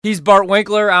He's Bart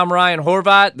Winkler. I'm Ryan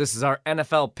Horvat. This is our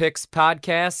NFL Picks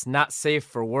podcast, not safe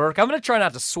for work. I'm going to try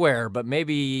not to swear, but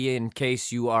maybe in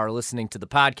case you are listening to the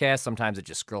podcast, sometimes it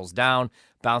just scrolls down,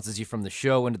 bounces you from the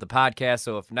show into the podcast.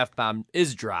 So if an F-bomb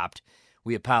is dropped,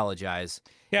 we apologize.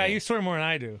 Yeah, you swear more than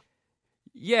I do.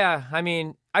 Yeah, I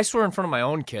mean, I swear in front of my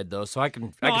own kid, though, so I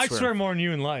can I swear more than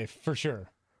you in life, for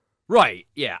sure. Right,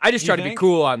 yeah. I just try to be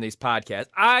cool on these podcasts.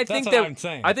 That's what I'm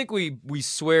saying. I think we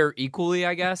swear equally,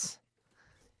 I guess.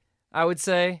 I would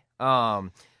say.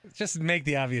 Just make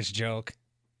the obvious joke.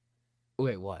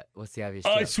 Wait, what? What's the obvious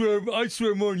joke? I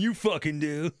swear more than you fucking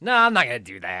do. No, I'm not going to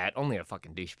do that. Only a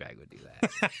fucking douchebag would do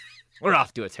that. We're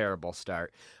off to a terrible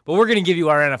start. But we're going to give you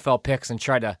our NFL picks and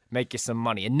try to make you some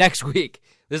money. And next week,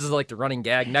 this is like the running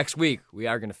gag. Next week, we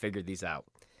are going to figure these out.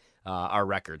 Our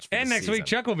records for And the next season. week,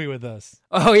 Chuck will be with us.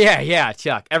 Oh, yeah,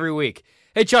 Chuck. Every week.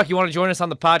 Hey, Chuck, you want to join us on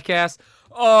the podcast?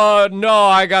 No,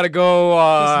 I got to go.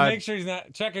 Just make sure he's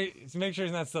not. Chuck, make sure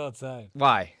he's not still outside.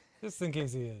 Why? Just in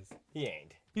case he is. He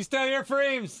ain't. He's still here,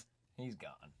 frames. He's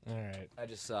gone. All right. I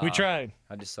just saw. We tried.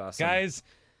 I just saw some. Guys,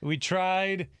 we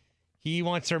tried. He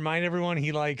wants to remind everyone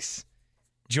he likes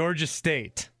Georgia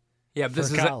State. Yeah, but this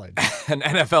for is college. an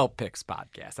NFL picks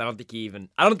podcast. I don't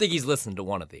think he's listened to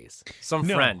one of these. Some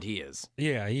friend he is.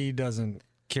 Yeah, he doesn't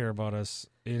care about us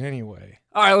in any way.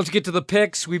 All right, let's get to the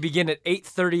picks. We begin at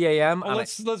 8:30 a.m.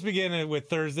 Let's begin it with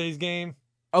Thursday's game.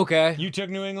 Okay. You took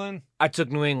New England? I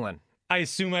took New England. I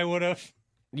assume I would have.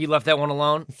 You left that one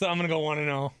alone? So I'm going to go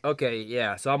 1-0. Okay,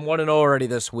 yeah. So I'm 1-0 already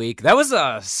this week. That was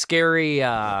a scary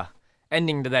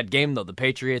ending to that game, though. The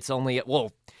Patriots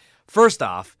first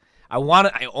off, I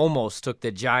almost took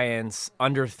the Giants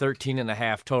under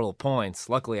 13.5 total points.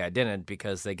 Luckily, I didn't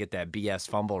because they get that BS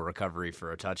fumble recovery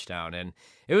for a touchdown. And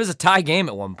it was a tie game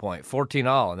at one point,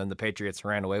 14-all, and then the Patriots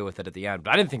ran away with it at the end.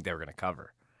 But I didn't think they were going to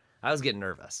cover. I was getting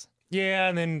nervous. Yeah,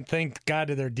 and then thank God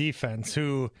to their defense,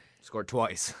 who scored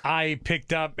twice. I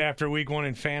picked up after week 1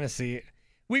 in fantasy.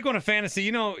 Week 1 of fantasy,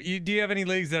 do you have any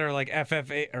leagues that are like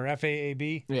FFA or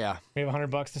FAAB? Yeah. We have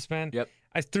 $100 to spend? Yep.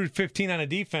 I threw 15 on a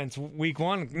defense week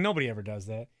 1. Nobody ever does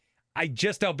that. I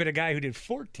just outbid a guy who did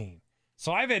 14.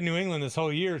 So I've had New England this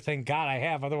whole year. Thank God I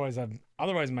have. Otherwise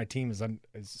my team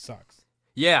sucks.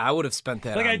 Yeah, I would have spent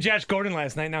that. I had Josh Gordon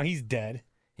last night. Now he's dead.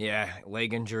 Yeah,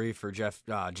 leg injury for Josh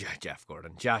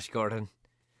Gordon.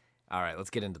 All right, let's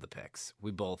get into the picks.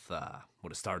 We both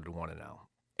would have started 1-0.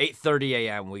 8:30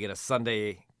 a.m. We get a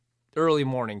Sunday early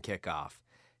morning kickoff.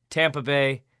 Tampa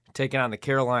Bay taking on the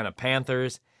Carolina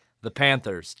Panthers. The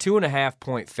Panthers,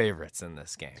 2.5-point favorites in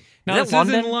this game. Now, this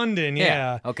is in London,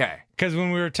 yeah. Okay. Because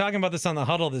when we were talking about this on the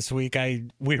huddle this week,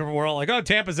 we were all like, oh,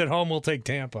 Tampa's at home, we'll take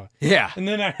Tampa. Yeah. And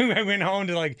then I went home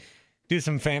to do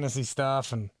some fantasy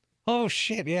stuff, and oh,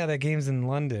 shit, yeah, that game's in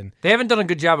London. They haven't done a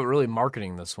good job at really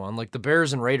marketing this one. Like the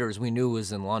Bears and Raiders we knew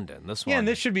was in London. This one. Yeah, and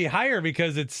this should be higher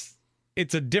because it's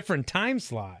a different time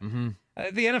slot. Mm-hmm.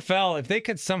 The NFL, if they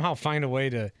could somehow find a way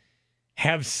to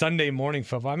have Sunday morning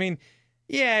football, I mean,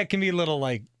 yeah, it can be a little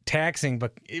taxing,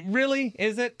 but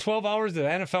is it 12 hours of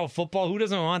NFL football? Who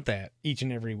doesn't want that each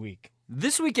and every week?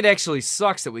 This week it actually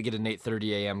sucks that we get an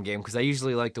 8:30 a.m. game because I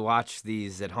usually like to watch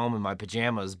these at home in my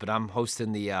pajamas, but I'm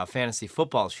hosting the fantasy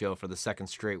football show for the second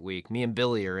straight week. Me and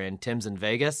Billy are in. Tim's in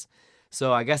Vegas,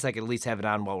 so I guess I could at least have it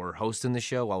on while we're hosting the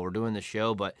show, while we're doing the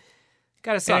show, but it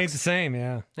kind of sucks. It ain't the same,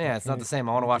 yeah. Yeah, it's not the same.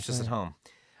 I want to watch this at home.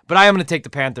 But I am going to take the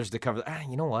Panthers to cover.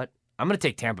 You know what? I'm going to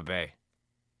take Tampa Bay.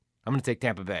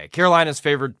 Carolina's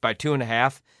favored by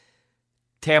 2.5.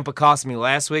 Tampa cost me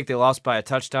last week. They lost by a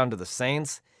touchdown to the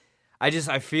Saints. I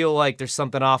feel like there's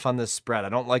something off on this spread. I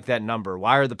don't like that number.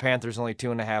 Why are the Panthers only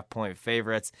 2.5-point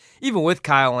favorites? Even with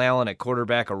Kyle Allen at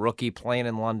quarterback, a rookie playing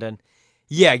in London.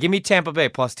 Yeah, give me Tampa Bay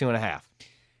plus 2.5.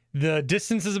 The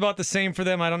distance is about the same for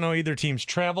them. I don't know either team's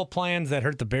travel plans. That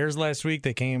hurt the Bears last week.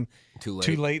 They came too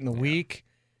late in the week.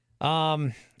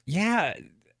 Yeah,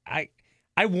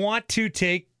 I want to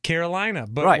take Carolina,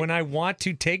 but when I want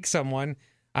to take someone,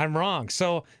 I'm wrong.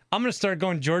 So I'm going to start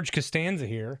going George Costanza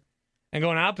here and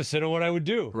going opposite of what I would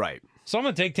do. Right. So I'm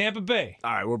going to take Tampa Bay.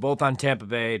 All right, we're both on Tampa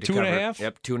Bay. 2.5?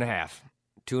 Yep, 2.5.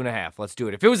 2.5. Let's do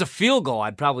it. If it was a field goal,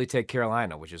 I'd probably take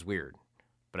Carolina, which is weird.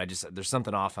 But there's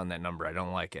something off on that number. I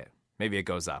don't like it. Maybe it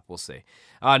goes up. We'll see.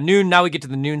 Noon, now we get to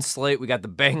the noon slate. We got the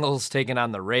Bengals taking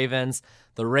on the Ravens.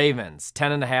 The Ravens,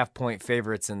 10.5-point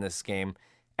favorites in this game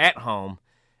at home.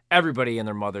 Everybody and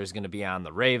their mother is going to be on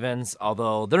the Ravens,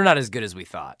 although they're not as good as we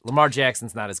thought. Lamar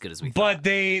Jackson's not as good as we thought.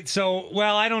 But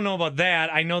I don't know about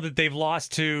that. I know that they've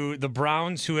lost to the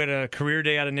Browns, who had a career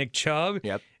day out of Nick Chubb.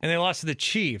 Yep. And they lost to the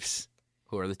Chiefs.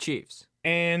 Who are the Chiefs?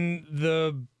 And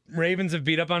the Ravens have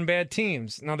beat up on bad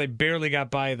teams. Now, they barely got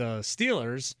by the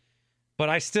Steelers, but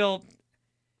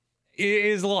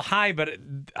is a little high, but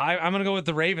I'm going to go with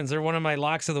the Ravens. They're one of my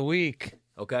locks of the week.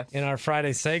 Okay. In our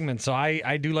Friday segment, so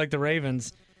I do like the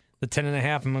Ravens, the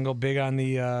 10.5. I'm going to go big on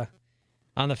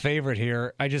the favorite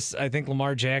here. I think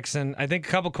Lamar Jackson. I think a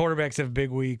couple quarterbacks have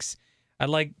big weeks. I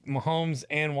like Mahomes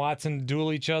and Watson to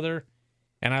duel each other,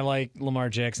 and I like Lamar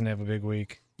Jackson to have a big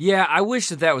week. Yeah, I wish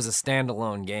that was a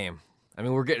standalone game. I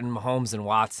mean, we're getting Mahomes and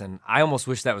Watson. I almost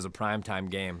wish that was a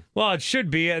primetime game. Well, it should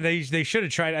be. They should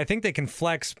have tried. I think they can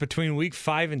flex between week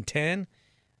 5 and 10.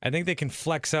 I think they can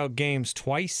flex out games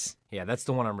twice. Yeah, that's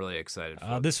the one I'm really excited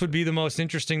for. This would be the most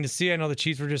interesting to see. I know the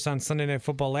Chiefs were just on Sunday Night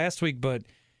Football last week, but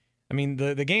I mean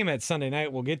the game at Sunday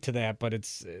night, we'll get to that, but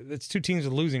it's two teams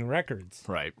with losing records.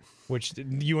 Right. Which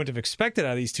you wouldn't have expected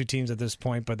out of these two teams at this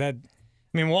point, but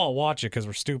we'll all watch it because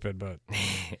we're stupid, but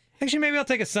actually maybe I'll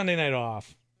take a Sunday night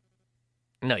off.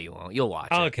 No, you won't. You'll watch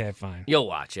it. Okay, fine. You'll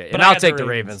watch it. But And I'll take the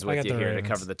Ravens with you here Ravens.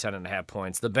 to cover the 10.5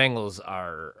 points. The Bengals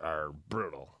are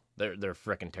brutal. They're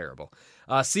freaking terrible.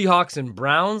 Seahawks and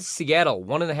Browns. Seattle,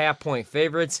 1.5 point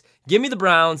favorites. Give me the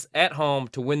Browns at home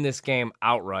to win this game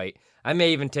outright. I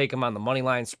may even take them on the money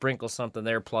line, sprinkle something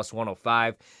there, plus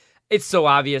 105. It's so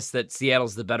obvious that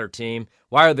Seattle's the better team.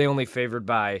 Why are they only favored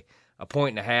by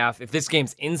 1.5? If this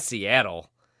game's in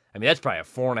Seattle, I mean, that's probably a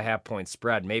 4.5 point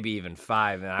spread, maybe even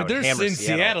 5. And I would hammer in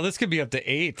Seattle. This could be up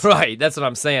to 8. Right, that's what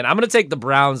I'm saying. I'm going to take the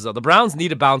Browns, though. The Browns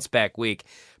need a bounce-back week.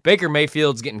 Baker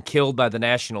Mayfield's getting killed by the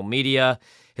national media.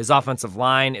 His offensive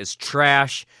line is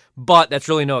trash, but that's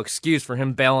really no excuse for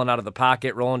him bailing out of the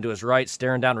pocket, rolling to his right,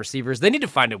 staring down receivers. They need to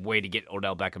find a way to get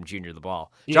Odell Beckham Jr. the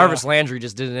ball. Yeah. Jarvis Landry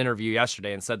just did an interview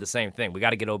yesterday and said the same thing. We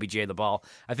got to get OBJ the ball.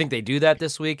 I think they do that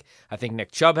this week. I think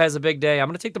Nick Chubb has a big day. I'm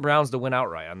going to take the Browns to win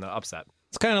outright on the upset.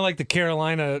 It's kind of like the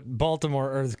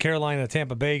Carolina-Baltimore or the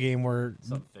Carolina-Tampa Bay game where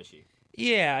something fishy.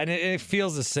 Yeah, and it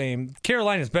feels the same.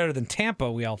 Carolina's better than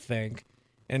Tampa, we all think,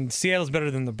 and Seattle's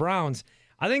better than the Browns.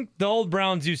 I think the old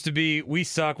Browns used to be, we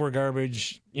suck, we're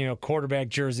garbage, quarterback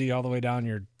jersey all the way down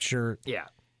your shirt. Yeah.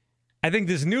 I think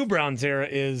this new Browns era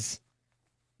is,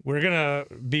 we're going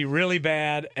to be really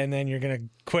bad, and then you're going to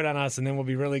quit on us, and then we'll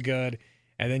be really good,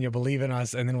 and then you'll believe in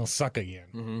us, and then we'll suck again.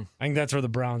 Mm-hmm. I think that's where the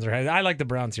Browns are headed. I like the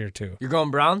Browns here, too. You're going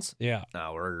Browns? Yeah.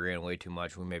 No, we're agreeing way too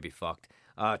much. We may be fucked.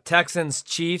 Texans,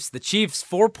 Chiefs. The Chiefs,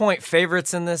 4-point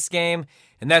favorites in this game,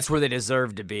 and that's where they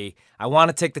deserve to be. I want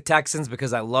to take the Texans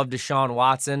because I love Deshaun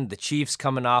Watson. The Chiefs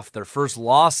coming off their first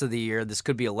loss of the year. This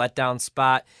could be a letdown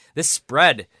spot. This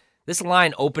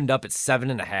line opened up at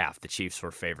 7.5. The Chiefs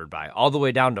were favored by, all the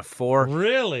way down to 4.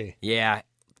 Really? Yeah.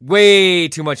 Way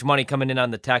too much money coming in on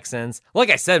the Texans.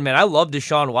 Like I said, man, I love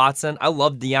Deshaun Watson. I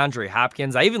love DeAndre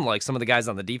Hopkins. I even like some of the guys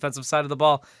on the defensive side of the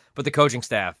ball, but the coaching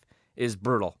staff is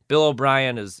brutal. Bill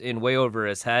O'Brien is in way over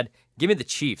his head. Give me the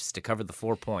Chiefs to cover the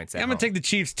 4 points. I'm going to take the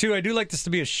Chiefs, too. I do like this to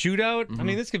be a shootout. Mm-hmm. I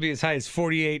mean, this could be as high as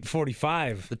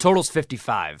 48-45. The total's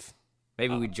 55.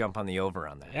 Maybe we jump on the over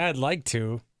on that. Yeah, I'd like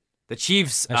to. The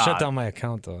Chiefs... I shut down my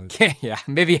account, though. Yeah,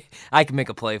 maybe I can make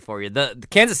a play for you. The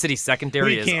Kansas City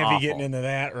secondary is awful. We can't be getting into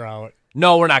that route.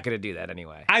 No, we're not going to do that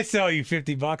anyway. I sell you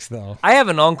 $50, though. I have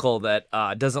an uncle that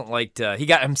doesn't like to... He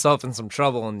got himself in some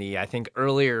trouble in the, I think,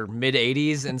 earlier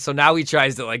mid-'80s, and so now he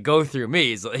tries to, go through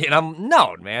me. And I'm,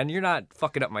 no, man, you're not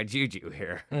fucking up my juju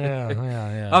here. Yeah.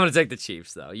 I'm going to take the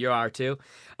Chiefs, though. You are, too?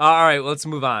 All right, well, let's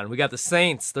move on. We got the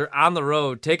Saints. They're on the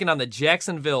road, taking on the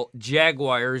Jacksonville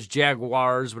Jaguars,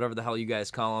 whatever the hell you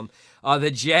guys call them. The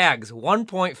Jags,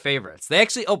 1-point favorites. They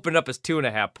actually opened up as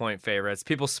 2.5-point favorites.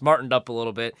 People smartened up a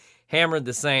little bit, hammered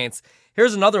the Saints.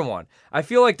 Here's another one. I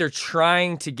feel like they're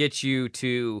trying to get you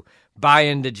to buy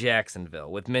into Jacksonville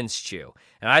with Minshew.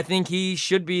 And I think he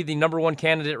should be the number one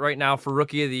candidate right now for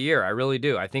Rookie of the Year. I really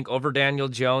do. I think over Daniel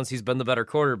Jones, he's been the better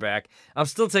quarterback. I'm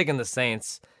still taking the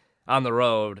Saints on the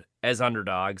road as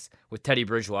underdogs with Teddy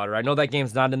Bridgewater. I know that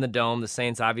game's not in the Dome. The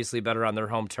Saints obviously better on their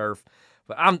home turf.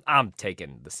 But I'm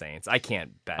taking the Saints. I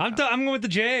can't bet. I'm going with the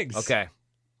Jags. Okay.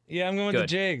 Yeah, I'm going with the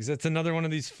Jags. That's another one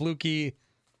of these fluky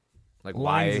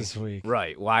lines this week.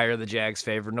 Right. Why are the Jags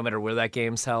favored no matter where that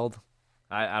game's held?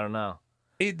 I don't know.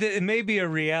 It may be a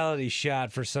reality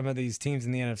shot for some of these teams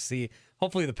in the NFC.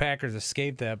 Hopefully the Packers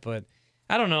escape that, but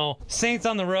I don't know. Saints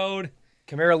on the road.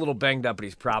 Kamara a little banged up, but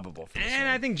he's probable. And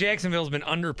I think Jacksonville's been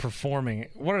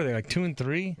underperforming. What are they, 2-3?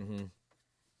 Mm-hmm.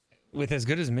 With as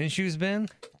good as Minshew's been?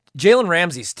 Jalen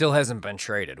Ramsey still hasn't been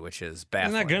traded, which is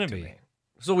baffling. He's not going to be. Me.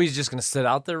 So he's just going to sit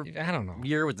out there. I don't know.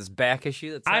 Year with this back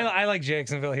issue. I like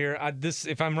Jacksonville here.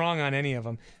 If I'm wrong on any of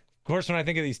them, of course, when I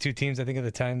think of these two teams, I think of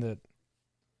the time that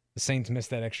the Saints missed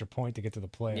that extra point to get to the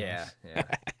playoffs. Yeah.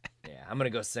 I'm going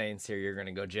to go Saints here. You're going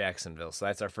to go Jacksonville. So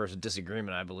that's our first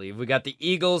disagreement, I believe. We got the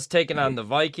Eagles taking on the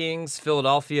Vikings.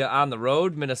 Philadelphia on the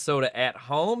road. Minnesota at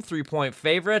home. 3-point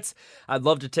favorites. I'd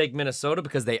love to take Minnesota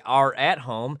because they are at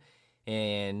home.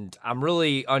 And I'm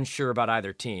really unsure about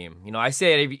either team. You know, I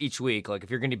say it each week, like, if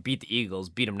you're going to beat the Eagles,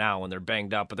 beat them now when they're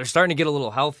banged up. But they're starting to get a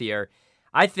little healthier.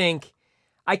 I think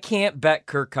I can't bet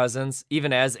Kirk Cousins,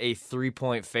 even as a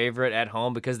 3-point favorite at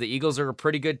home, because the Eagles are a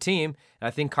pretty good team. And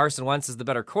I think Carson Wentz is the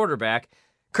better quarterback.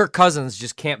 Kirk Cousins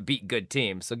just can't beat good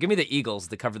teams. So give me the Eagles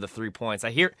to cover the 3 points.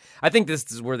 I think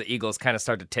this is where the Eagles kind of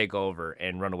start to take over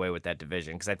and run away with that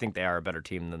division, because I think they are a better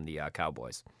team than the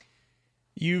Cowboys.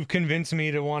 You've convinced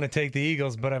me to want to take the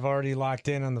Eagles, but I've already locked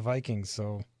in on the Vikings.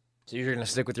 So you're going to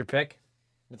stick with your pick?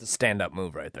 It's a stand-up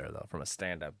move right there, though, from a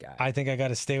stand-up guy. I think I got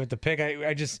to stay with the pick.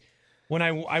 I just... When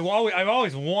I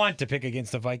always want to pick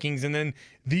against the Vikings, and then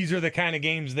these are the kind of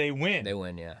games they win. They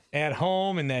win, yeah. At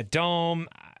home in that dome.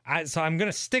 So I'm going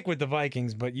to stick with the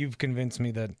Vikings, but you've convinced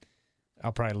me that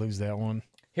I'll probably lose that one.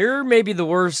 Here may be the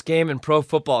worst game in pro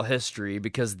football history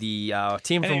because the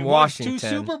team from Washington. 2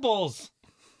 Super Bowls.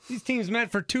 These teams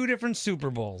met for 2 different Super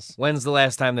Bowls. When's the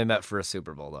last time they met for a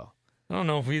Super Bowl, though? I don't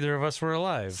know if either of us were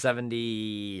alive.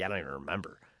 70, I don't even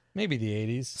remember. Maybe the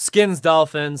 80s. Skins,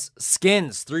 Dolphins.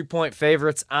 Skins, 3-point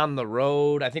favorites on the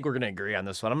road. I think we're going to agree on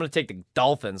this one. I'm going to take the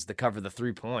Dolphins to cover the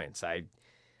 3 points. I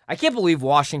can't believe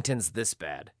Washington's this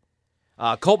bad.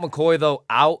 Colt McCoy, though,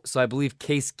 out, so I believe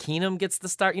Case Keenum gets the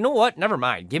start. You know what? Never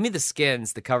mind. Give me the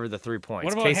Skins to cover the 3 points.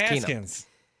 What about Case Haskins?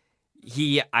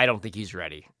 Keenum. I don't think he's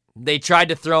ready. They tried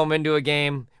to throw him into a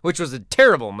game, which was a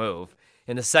terrible move,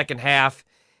 in the second half.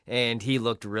 And he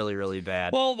looked really, really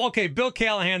bad. Well, okay, Bill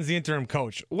Callahan's the interim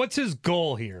coach. What's his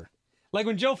goal here? Like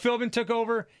when Joe Philbin took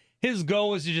over, his goal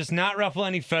was to just not ruffle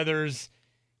any feathers,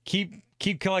 keep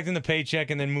collecting the paycheck,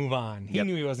 and then move on. He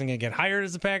knew he wasn't going to get hired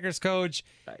as the Packers coach,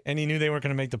 and he knew they weren't going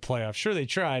to make the playoffs. Sure, they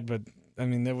tried, but, I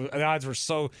mean, the odds were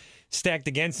so stacked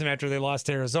against him after they lost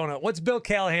to Arizona. What's Bill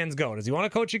Callahan's goal? Does he want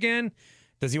to coach again?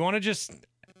 Does he want to just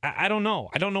 – I don't know.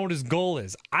 I don't know what his goal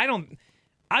is. I don't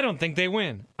think they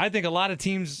win. I think a lot of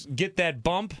teams get that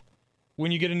bump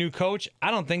when you get a new coach.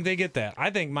 I don't think they get that.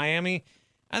 I think Miami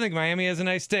has a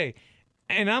nice day.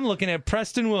 And I'm looking at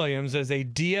Preston Williams as a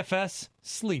DFS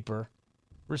sleeper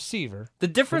receiver. The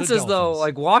difference is, though,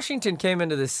 like Washington came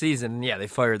into this season, they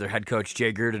fired their head coach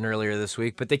Jay Gruden earlier this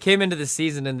week, but they came into the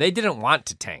season and they didn't want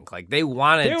to tank. Like they were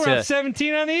up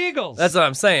 17 on the Eagles. That's what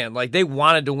I'm saying. Like they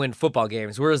wanted to win football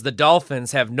games, whereas the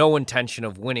Dolphins have no intention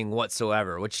of winning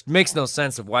whatsoever, which makes no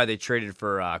sense of why they traded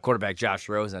for quarterback Josh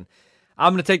Rosen.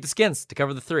 I'm going to take the Skins to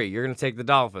cover the 3. You're going to take the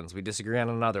Dolphins. We disagree on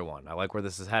another one. I like where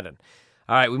this is headed.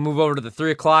 All right, we move over to the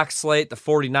 3 o'clock slate. The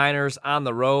 49ers on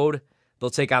the road. They'll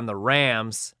take on the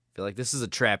Rams. I feel like this is a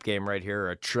trap game right here,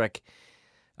 or a trick.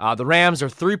 The Rams are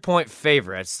 3-point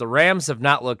favorites. The Rams have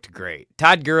not looked great.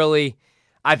 Todd Gurley,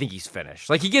 I think he's finished.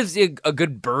 Like, he gives you a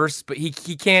good burst, but he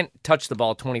can't touch the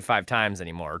ball 25 times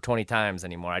anymore, or 20 times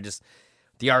anymore.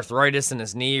 The arthritis in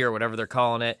his knee, or whatever they're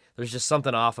calling it, there's just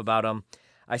something off about him.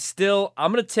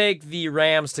 I'm going to take the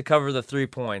Rams to cover the 3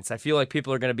 points. I feel like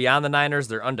people are going to be on the Niners.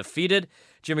 They're undefeated.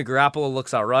 Jimmy Garoppolo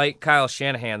looks all right. Kyle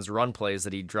Shanahan's run plays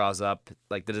that he draws up,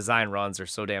 like the design runs, are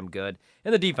so damn good.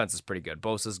 And the defense is pretty good.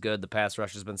 Bosa's good. The pass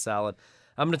rush has been solid.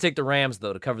 I'm going to take the Rams,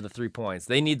 though, to cover the 3 points.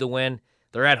 They need the win.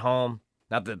 They're at home.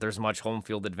 Not that there's much home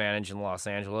field advantage in Los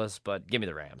Angeles, but give me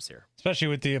the Rams here. Especially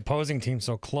with the opposing team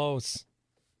so close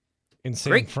in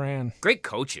San Fran. Great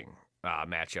coaching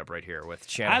matchup right here with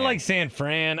Shanahan. I like San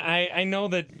Fran. I know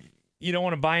that you don't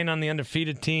want to buy in on the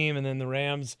undefeated team, and then the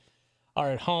Rams are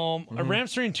at home. Are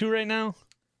Rams 3-2 right now?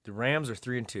 The Rams are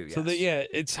 3-2, yes. So,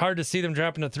 it's hard to see them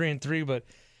dropping to 3-3, but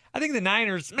I think the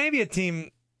Niners, maybe a team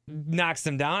knocks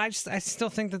them down. I still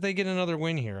think that they get another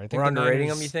win here. I think we're underrating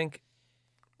them, you think?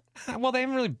 Well, they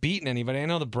haven't really beaten anybody. I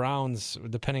know the Browns,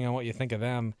 depending on what you think of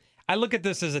them. I look at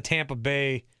this as a Tampa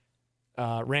Bay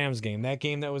Rams game. That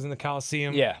game that was in the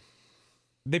Coliseum. Yeah.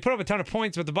 They put up a ton of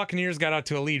points, but the Buccaneers got out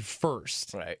to a lead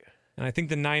first. Right. And I think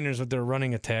the Niners, with their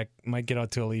running attack, might get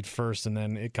out to a lead first, and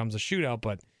then it comes a shootout,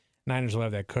 but Niners will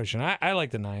have that cushion. I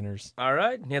like the Niners. All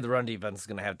right. Yeah, the run defense is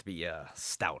going to have to be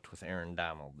stout with Aaron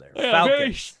Donald there. Yeah,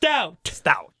 very stout.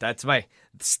 Stout. That's my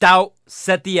stout,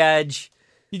 set the edge.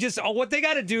 What they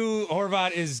got to do,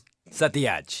 Horvat, is set the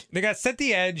edge. They got to set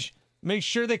the edge, make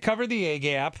sure they cover the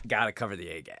A-gap. Got to cover the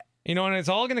A-gap. And it's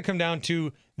all going to come down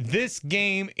to this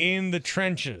game in the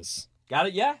trenches. Got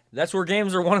it? Yeah. That's where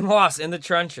games are won and lost, in the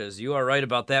trenches. You are right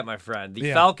about that, my friend.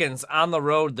 The Falcons on the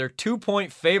road, they're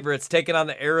 2-point favorites taking on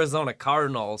the Arizona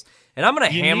Cardinals. And I'm going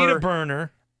to hammer. You need a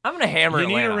burner. I'm going to hammer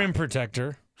Atlanta. You need Atlanta. a rim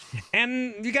protector.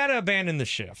 And you got to abandon the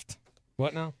shift.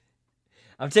 What now?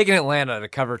 I'm taking Atlanta to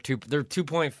cover two. They're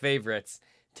 2-point favorites,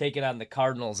 taking on the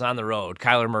Cardinals on the road.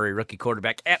 Kyler Murray, rookie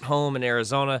quarterback, at home in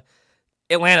Arizona.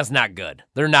 Atlanta's not good.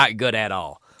 They're not good at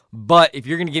all. But if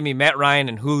you're going to give me Matt Ryan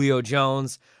and Julio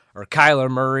Jones or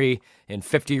Kyler Murray and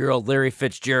 50-year-old Larry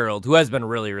Fitzgerald, who has been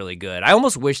really, really good. I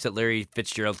almost wish that Larry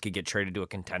Fitzgerald could get traded to a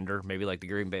contender, maybe like the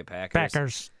Green Bay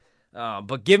Packers.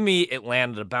 But give me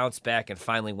Atlanta to bounce back and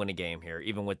finally win a game here,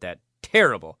 even with that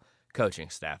terrible coaching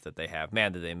staff that they have.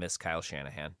 Man, do they miss Kyle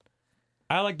Shanahan.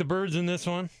 I like the Birds in this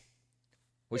one.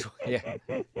 Which one? Yeah.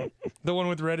 The one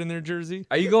with red in their jersey.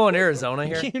 Are you going Arizona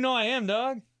here? You know I am,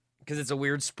 dog. Because it's a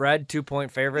weird spread,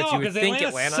 2-point favorites. No, you would think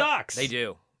Atlanta sucks. They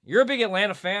do. You're a big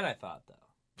Atlanta fan, I thought, though.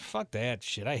 Fuck that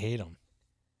shit. I hate them.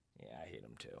 Yeah, I hate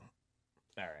them too.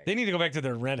 All right. They need to go back to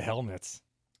their red helmets.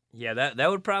 Yeah, that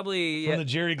would probably... From the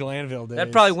Jerry Glanville days.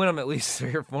 That'd probably win them at least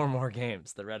 3 or 4 more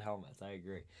games, the red helmets. I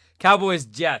agree. Cowboys,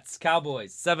 Jets.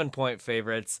 Cowboys, 7-point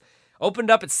favorites.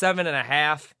 Opened up at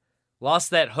 7.5. Lost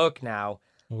that hook now.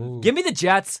 Ooh. Give me the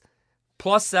Jets,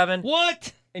 +7.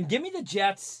 What? And give me the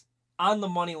Jets on the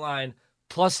money line,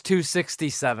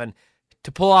 +267.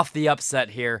 To pull off the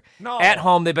upset here. No. At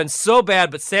home, they've been so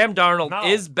bad, but Sam Darnold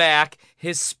is back.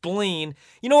 His spleen.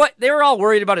 You know what? They were all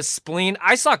worried about his spleen.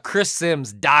 I saw Chris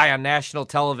Sims die on national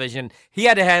television. He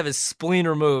had to have his spleen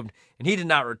removed, and he did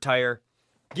not retire.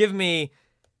 Give me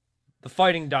the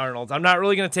Fighting Darnolds. I'm not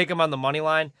really going to take him on the money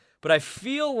line, but I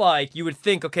feel like you would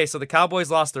think, okay, so the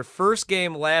Cowboys lost their first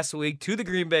game last week to the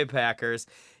Green Bay Packers.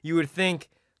 You would think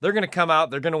they're going to come out.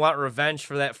 They're going to want revenge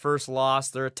for that first loss.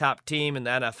 They're a top team in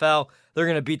the NFL. They're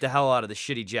going to beat the hell out of the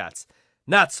shitty Jets.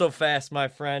 Not so fast, my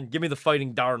friend. Give me the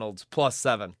Fighting Darnolds,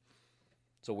 +7.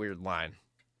 It's a weird line.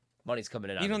 Money's coming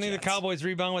in on the Jets. You don't think the Cowboys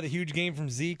rebound with a huge game from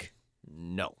Zeke?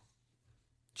 No.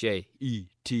 Jets.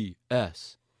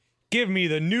 Give me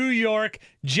the New York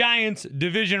Giants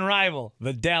division rival,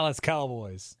 the Dallas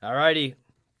Cowboys. All righty.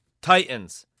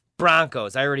 Titans,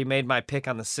 Broncos. I already made my pick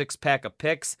on the 6-pack of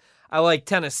picks. I like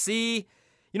Tennessee.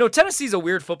 You know, Tennessee's a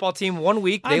weird football team. 1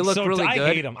 week, they look really good.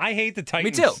 I hate them. I hate the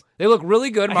Titans. Me too. They look really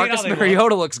good. Marcus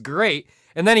Mariota looks great.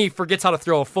 And then he forgets how to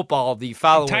throw a football the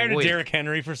following week. I'm tired of Derrick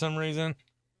Henry for some reason.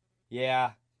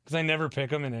 Yeah. Because I never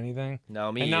pick him in anything. No,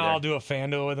 me either. either. And now I'll do a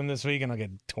FanDuel with him this week, and I'll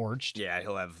get torched. Yeah,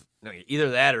 he'll have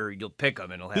either that or you'll pick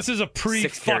him, and he'll have This is a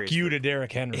pre-fuck you to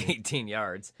Derrick Henry. 18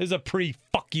 yards. This is a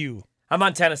pre-fuck you. I'm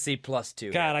on Tennessee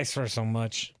 +2. God, I swear so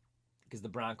much. Because the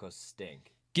Broncos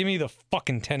stink. Give me the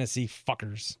fucking Tennessee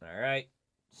fuckers. All right.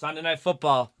 Sunday Night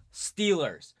Football,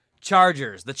 Steelers,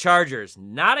 Chargers. The Chargers,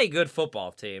 not a good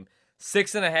football team.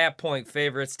 6.5-point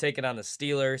favorites taking on the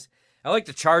Steelers. I like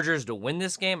the Chargers to win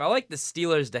this game. I like the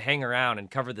Steelers to hang around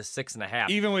and cover the 6.5.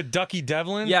 Even with Ducky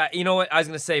Devlin? Yeah, you know what? I was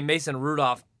going to say Mason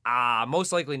Rudolph,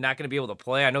 most likely not going to be able to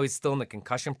play. I know he's still in the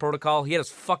concussion protocol. He had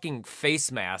his fucking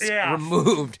face mask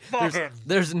removed.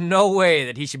 There's no way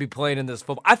that he should be playing in this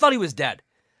football. I thought he was dead.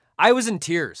 I was in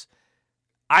tears.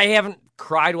 I haven't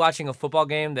cried watching a football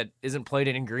game that isn't played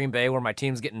in Green Bay where my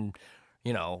team's getting,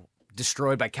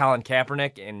 destroyed by Colin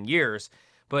Kaepernick in years.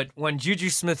 But when Juju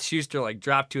Smith-Schuster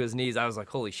dropped to his knees, I was like,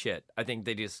 holy shit. I think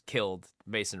they just killed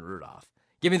Mason Rudolph.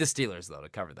 Give me the Steelers, though, to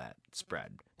cover that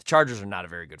spread. The Chargers are not a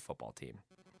very good football team,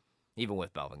 even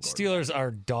with Melvin Gordon. Steelers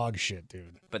are dog shit,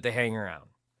 dude. But they hang around.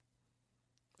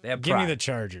 They have Give pride. me the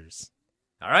Chargers.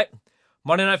 All right.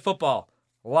 Monday Night Football.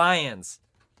 Lions.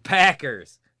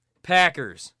 Packers.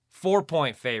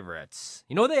 4-point favorites.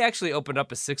 You know, they actually opened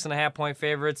up as 6.5-point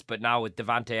favorites, but now with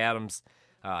Devontae Adams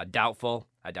doubtful,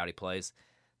 I doubt he plays,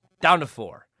 down to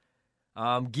 4.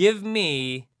 Give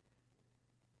me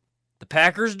the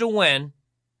Packers to win,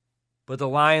 but the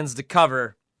Lions to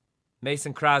cover.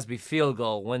 Mason Crosby field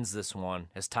goal wins this one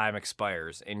as time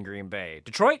expires in Green Bay.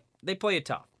 Detroit, they play it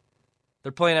tough.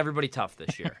 They're playing everybody tough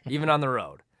this year, even on the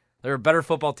road. They're a better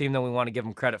football team than we want to give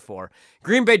them credit for.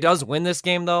 Green Bay does win this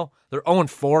game, though. They're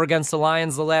 0-4 against the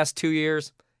Lions the last 2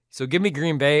 years. So give me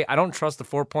Green Bay. I don't trust the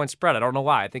 4-point spread. I don't know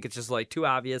why. I think it's just too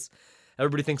obvious.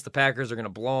 Everybody thinks the Packers are going to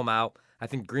blow them out. I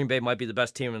think Green Bay might be the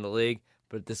best team in the league,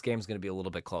 but this game's going to be a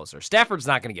little bit closer. Stafford's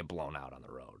not going to get blown out on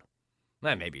the road.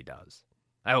 Maybe he does.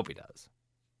 I hope he does.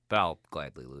 But I'll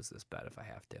gladly lose this bet if I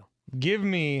have to. Give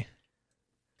me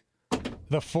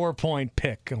the 4-point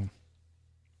pick.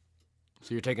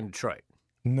 So you're taking Detroit?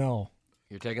 No.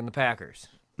 You're taking the Packers?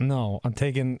 No, I'm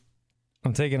taking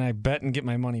I bet and get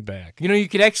my money back. You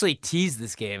could actually tease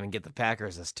this game and get the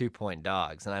Packers as 2-point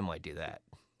dogs, and I might do that.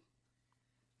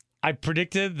 I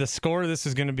predicted the score of this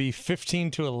is going to be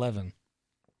 15-11.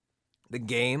 The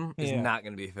game is not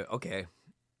going to be okay.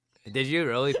 Did you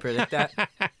really predict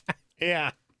that?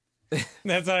 Yeah.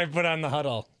 That's what I put on the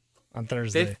huddle on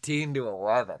Thursday.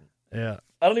 15-11. Yeah.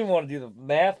 I don't even want to do the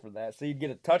math for that. So you'd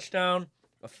get a touchdown,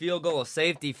 a field goal, a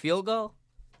safety, field goal?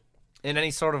 In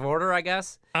any sort of order, I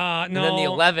guess? No. And then the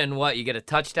 11, what? You get a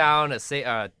touchdown, a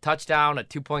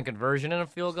 2-point conversion, and a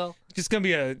field goal? There's just gonna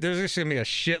be a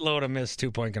shitload of missed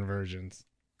 2-point conversions.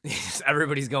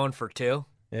 Everybody's going for 2?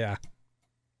 Yeah.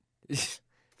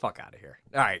 Fuck out of here.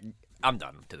 All right, I'm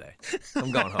done today.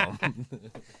 I'm going home.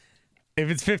 If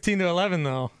it's 15-11,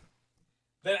 though.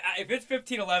 Then if it's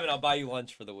 15-11, I'll buy you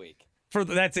lunch for the week.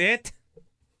 That's it?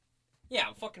 Yeah,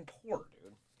 I'm fucking poor,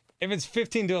 dude. If it's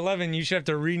 15-11, you should have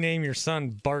to rename your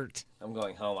son Bart. I'm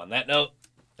going home on that note.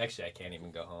 Actually, I can't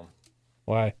even go home.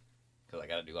 Why? Because I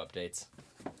got to do updates.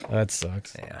 That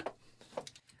sucks. Yeah.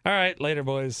 All right, later,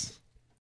 boys.